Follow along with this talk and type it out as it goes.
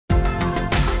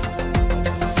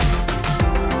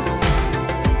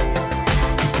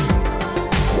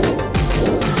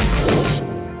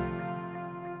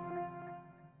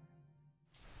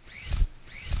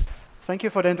Thank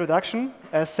you for the introduction.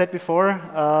 As said before,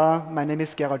 my name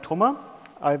is Gerald.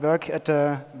 I work at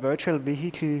the Virtual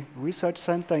Vehicle Research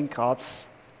Center in Graz,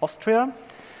 Austria.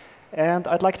 And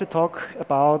I'd like to talk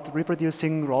about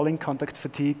reproducing rolling contact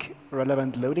fatigue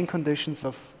relevant loading conditions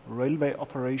of railway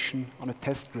operation on a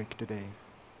test rig today.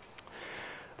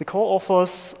 The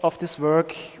co-authors of this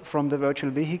work from the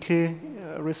Virtual Vehicle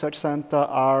Research Center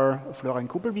are Florian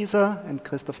Kupelwieser and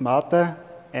Christof Marte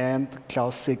and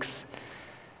Klaus.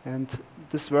 And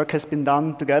this work has been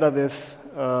done together with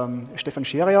Stephan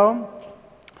Scheriau,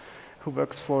 who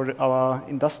works for our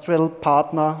industrial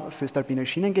partner, voestalpine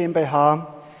Schienen GmbH,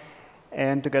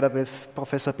 and together with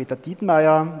Professor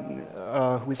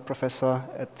Dietmaier, who is professor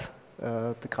at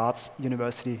the Graz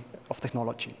University of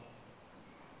Technology.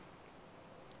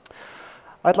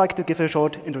 I'd like to give a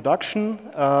short introduction,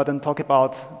 then talk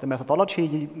about the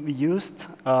methodology we used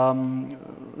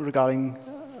regarding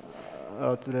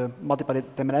to the multi-body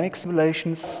dynamic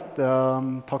simulations,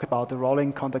 talk about the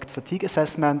rolling contact fatigue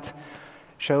assessment,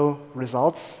 show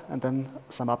results, and then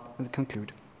sum up and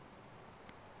conclude.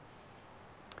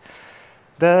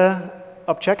 The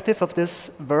objective of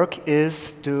this work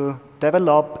is to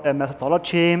develop a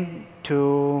methodology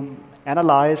to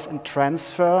analyze and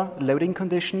transfer loading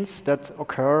conditions that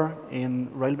occur in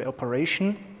railway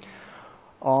operation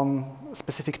on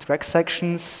specific track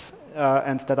sections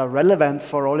and that are relevant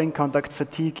for rolling contact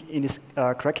fatigue in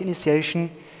crack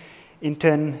initiation into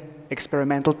an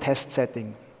experimental test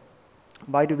setting.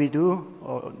 Why do we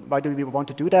want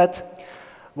to do that?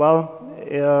 Well,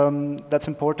 that's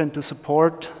important to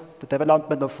support the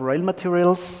development of rail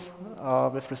materials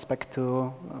with respect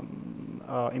to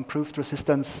improved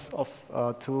resistance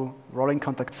to rolling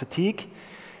contact fatigue,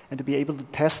 and to be able to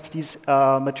test these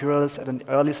materials at an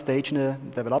early stage in the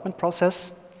development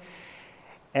process.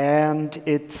 And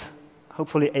it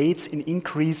hopefully aids in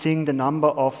increasing the number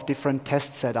of different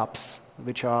test setups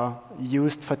which are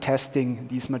used for testing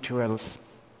these materials.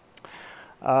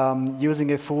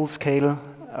 Using a full-scale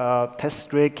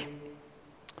test rig,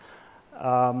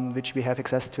 which we have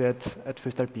access to at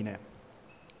voestalpine.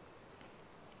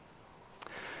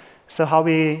 So how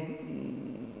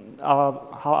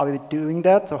are we doing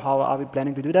that, or how are we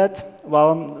planning to do that?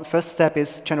 Well, first step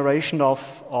is generation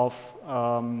of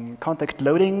contact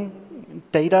loading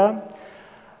data.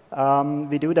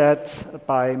 We do that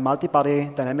by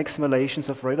multi-body dynamic simulations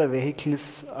of railway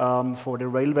vehicles for the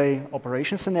railway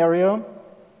operation scenario.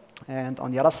 And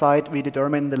on the other side, we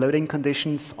determine the loading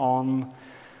conditions on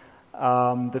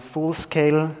the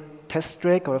full-scale test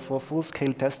rig, or for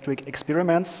full-scale test rig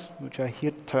experiments, which are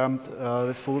here termed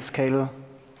the full-scale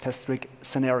test rig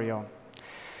scenario.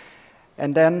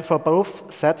 And then for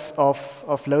both sets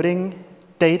of loading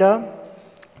data,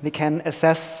 we can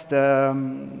assess the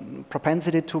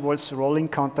propensity towards rolling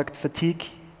contact fatigue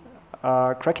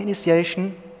crack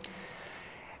initiation.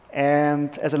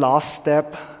 And as a last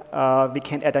step, we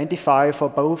can identify for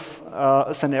both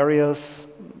scenarios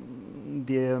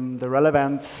the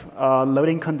relevant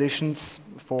loading conditions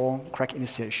for crack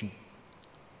initiation.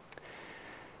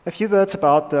 A few words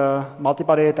about the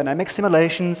multi-body dynamic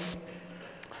simulations.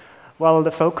 Well,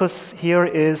 the focus here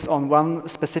is on one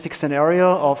specific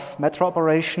scenario of metro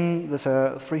operation with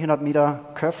a 300-meter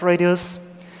curve radius.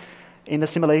 In the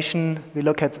simulation, we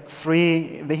look at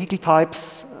 3 vehicle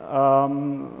types.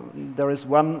 There is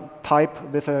one type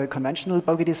with a conventional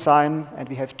bogie design, and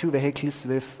we have 2 vehicles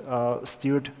with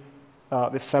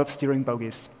self-steering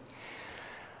bogies.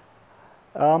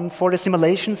 For the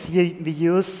simulations, we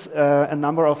use a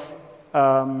number of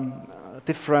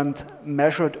different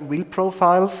measured wheel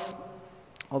profiles.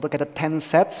 Altogether 10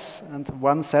 sets, and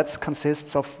one set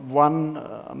consists of one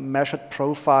measured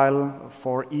profile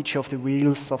for each of the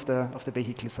wheels of the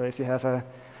vehicle. So if you have a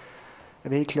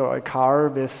vehicle or a car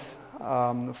with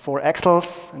 4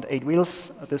 axles and 8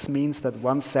 wheels, this means that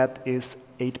one set is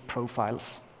 8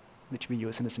 profiles, which we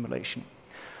use in the simulation.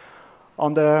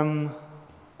 On the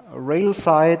rail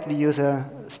side, we use a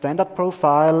standard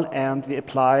profile, and we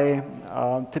apply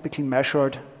typically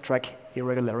measured track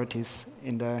irregularities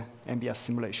in the MBS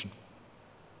simulation.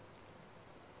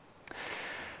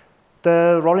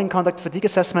 The rolling contact fatigue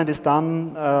assessment is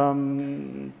done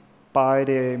by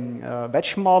the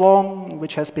wedge model,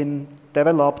 which has been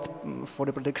developed for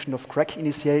the prediction of crack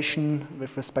initiation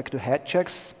with respect to head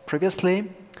checks previously.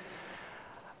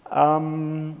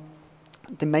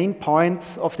 The main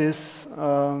point of this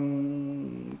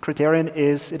criterion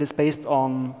is it is based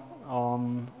on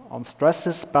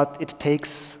stresses, but it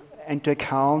takes into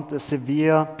account the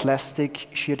severe plastic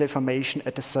shear deformation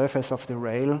at the surface of the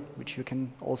rail, which you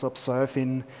can also observe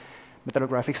in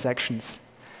metallographic sections.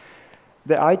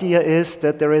 The idea is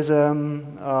that there is a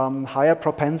higher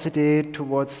propensity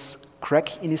towards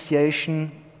crack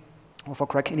initiation, or for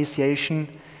crack initiation,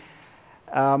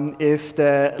 if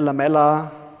the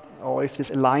lamella, or if this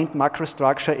aligned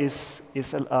macrostructure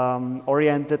is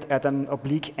oriented at an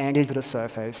oblique angle to the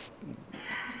surface,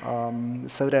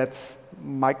 so that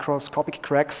microscopic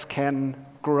cracks can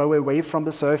grow away from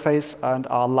the surface and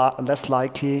are less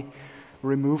likely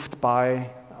removed by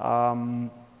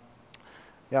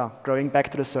growing back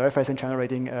to the surface and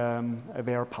generating a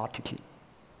wear particle.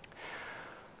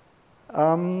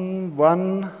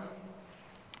 One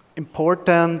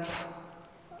important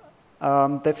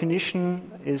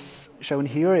definition is shown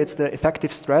here. It's the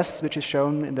effective stress, which is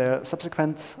shown in the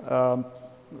subsequent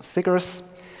figures.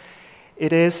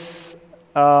 It is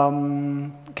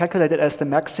calculated as the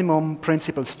maximum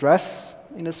principal stress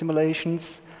in the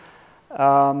simulations,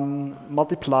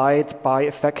 multiplied by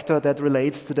a factor that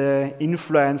relates to the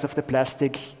influence of the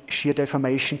plastic shear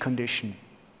deformation condition.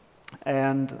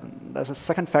 And there's a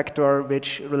second factor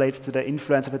which relates to the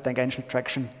influence of the tangential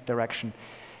traction direction,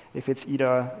 if it's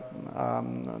either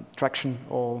traction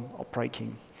or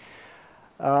braking.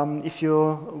 If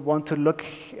you want to look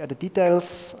at the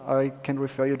details, I can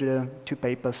refer you to the two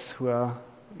papers who are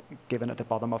given at the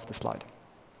bottom of the slide.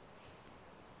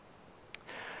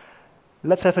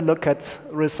 Let's have a look at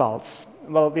results.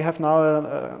 Well, we have now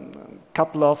a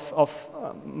couple of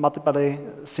multiple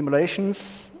simulation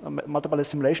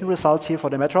results here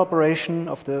for the metro operation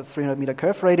of the 300-meter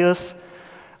curve radius.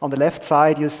 On the left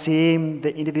side, you see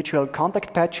the individual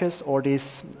contact patches, or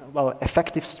this, well,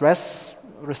 effective stress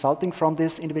resulting from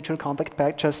these individual contact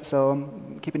patches. So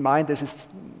keep in mind, this is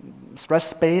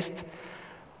stress-based,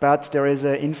 but there is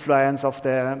an influence of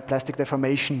the plastic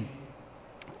deformation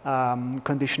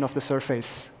condition of the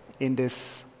surface in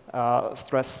these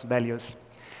stress values.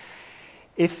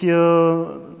 If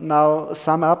you now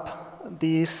sum up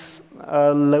these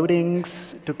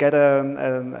loadings to get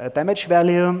a damage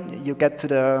value, you get to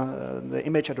the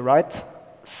image at the right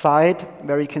side,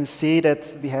 where you can see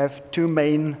that we have two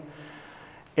main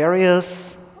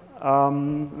areas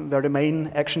where the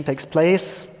main action takes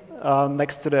place,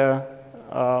 next to the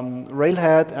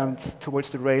railhead and towards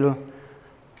the rail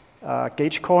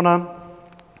gauge corner.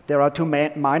 There are two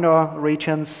minor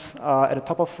regions at the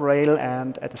top of the rail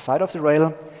and at the side of the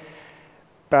rail,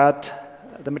 but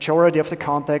the majority of the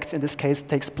contacts in this case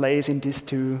takes place in these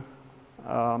two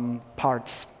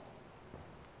parts.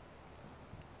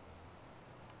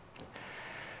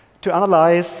 To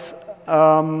analyze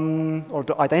or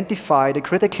to identify the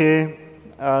critical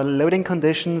loading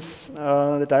conditions,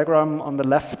 the diagram on the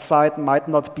left side might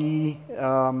not be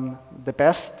the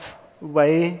best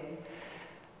way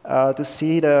to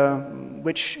see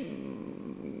which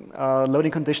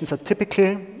loading conditions are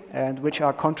typical and which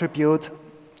are contribute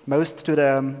most to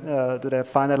the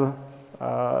final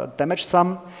damage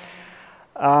sum.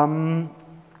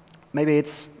 Maybe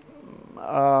it's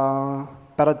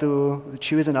better to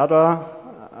choose another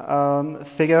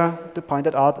figure to point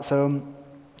it out. So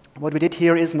what we did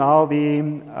here is now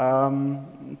we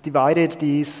divided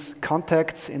these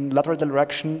contacts in lateral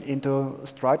direction into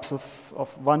stripes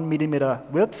of 1 millimeter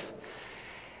width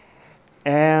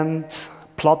and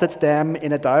plotted them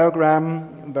in a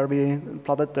diagram where we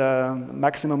plotted the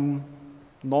maximum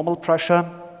normal pressure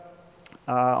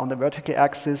on the vertical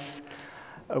axis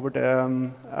over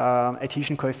the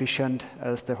adhesion coefficient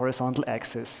as the horizontal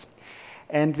axis.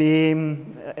 And we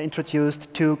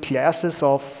introduced two classes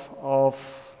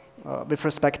with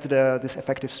respect to this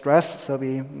effective stress. So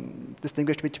we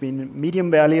distinguished between medium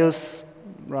values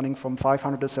running from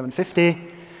 500 to 750,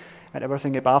 and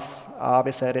everything above,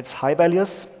 we said it's high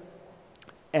values.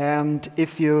 And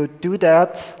if you do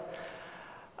that,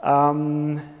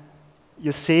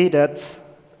 you see that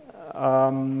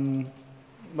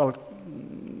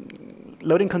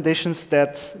loading conditions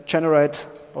that generate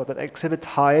or that exhibit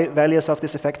high values of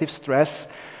this effective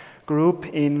stress group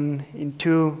in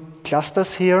two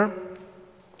clusters here.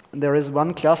 There is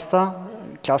one cluster,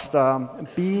 cluster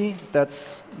B,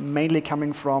 that's mainly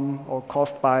coming from or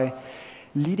caused by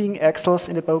leading axles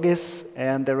in the bogies,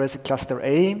 and there is a cluster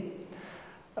A,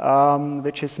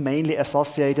 which is mainly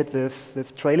associated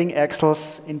with trailing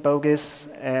axles in bogies,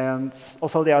 and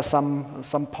although there are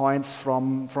some points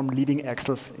from leading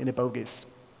axles in the bogies.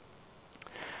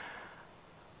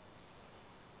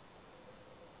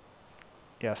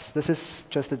 Yes, this is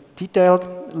just a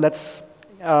detailed. Let's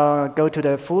go to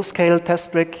the full-scale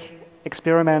test rig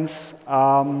experiments.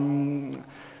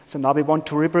 So now we want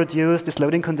to reproduce these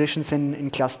loading conditions in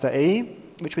cluster A,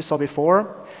 which we saw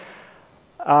before.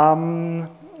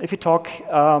 If you talk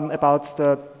about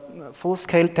the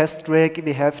full-scale test rig,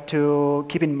 we have to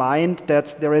keep in mind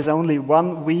that there is only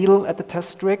one wheel at the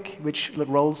test rig, which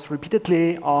rolls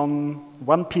repeatedly on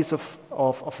one piece of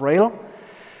rail.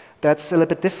 That's a little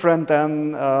bit different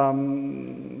than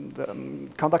the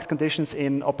contact conditions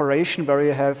in operation, where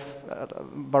you have a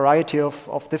variety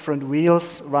of different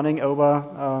wheels running over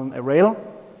a rail.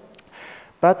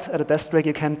 But at a test rig,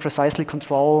 you can precisely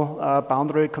control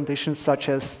boundary conditions such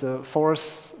as the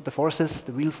forces,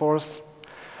 the wheel force,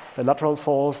 the lateral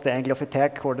force, the angle of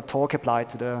attack, or the torque applied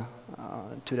to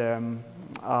the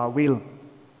wheel.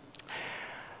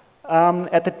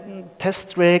 At the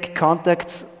test rig,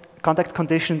 contact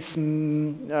conditions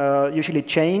usually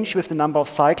change with the number of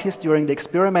cycles during the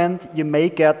experiment. You may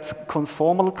get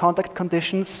conformal contact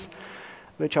conditions,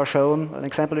 which are shown, an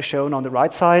example is shown on the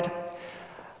right side.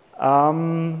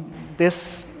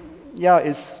 This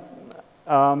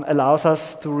allows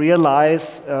us to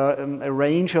realize a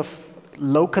range of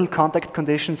local contact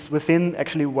conditions within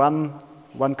actually one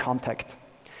contact.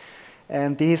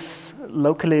 And these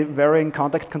locally varying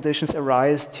contact conditions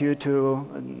arise due to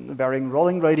varying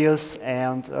rolling radius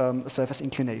and surface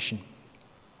inclination.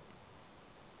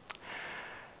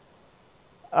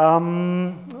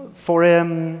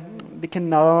 We can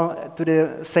now do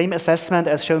the same assessment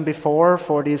as shown before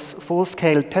for these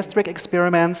full-scale test rig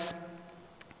experiments,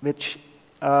 which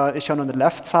is shown on the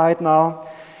left side now.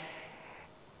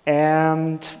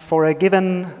 And for a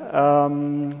given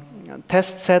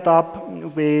test setup,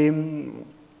 we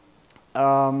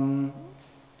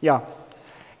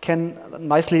can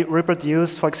nicely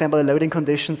reproduce, for example, the loading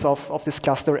conditions of this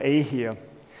cluster A here.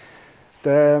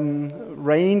 The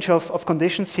range of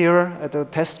conditions here at the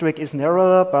test rig is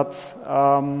narrower, but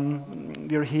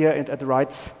we're here at the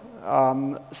right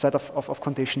set of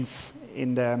conditions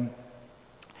in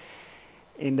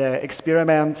the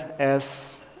experiment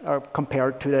as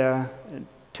compared to the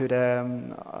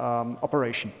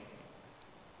operation.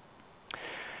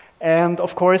 And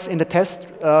of course, in the test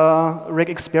rig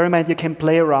experiment, you can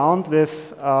play around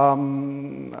with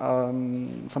some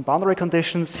boundary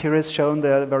conditions. Here is shown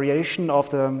the variation of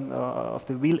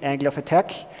the wheel angle of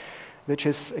attack, which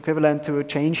is equivalent to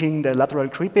changing the lateral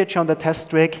creepage on the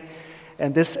test rig.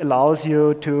 And this allows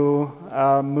you to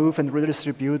move and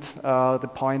redistribute the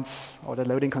points or the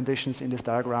loading conditions in this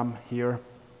diagram here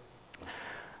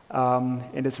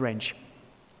in this range.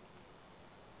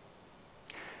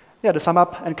 Yeah, to sum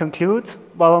up and conclude,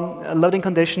 well, loading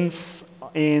conditions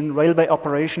in railway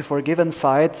operation for a given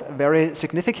site vary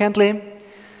significantly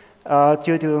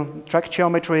due to track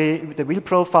geometry, the wheel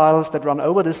profiles that run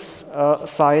over this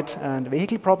site, and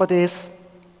vehicle properties.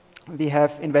 We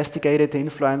have investigated the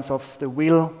influence of the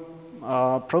wheel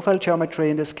profile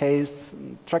geometry in this case,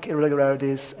 track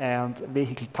irregularities, and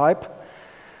vehicle type.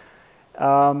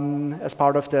 As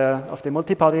part of the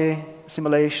multi-body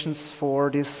simulations for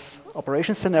this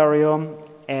operation scenario,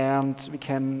 and we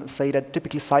can say that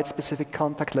typically site-specific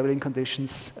contact loading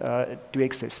conditions do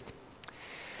exist.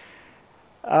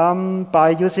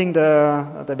 By using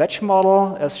the wedge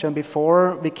model, as shown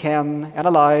before, we can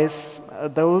analyze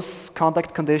those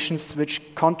contact conditions which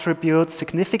contribute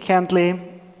significantly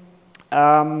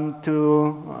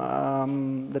to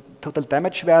the total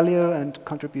damage value and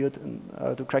contribute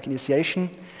to crack initiation.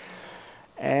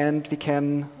 And we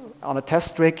can, on a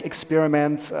test rig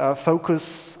experiment,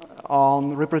 focus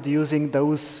on reproducing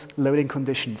those loading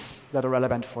conditions that are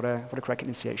relevant for the crack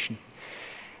initiation.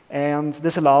 And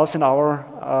this allows, in our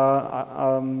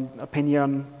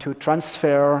opinion, to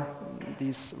transfer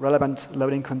these relevant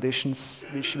loading conditions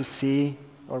which we see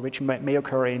or which may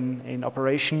occur in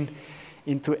operation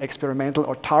into experimental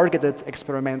or targeted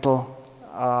experimental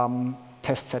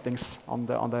test settings on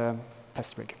the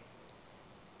test rig.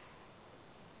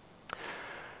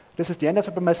 This is the end of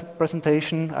the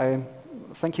presentation. I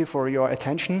thank you for your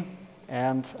attention,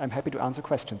 and I'm happy to answer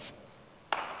questions.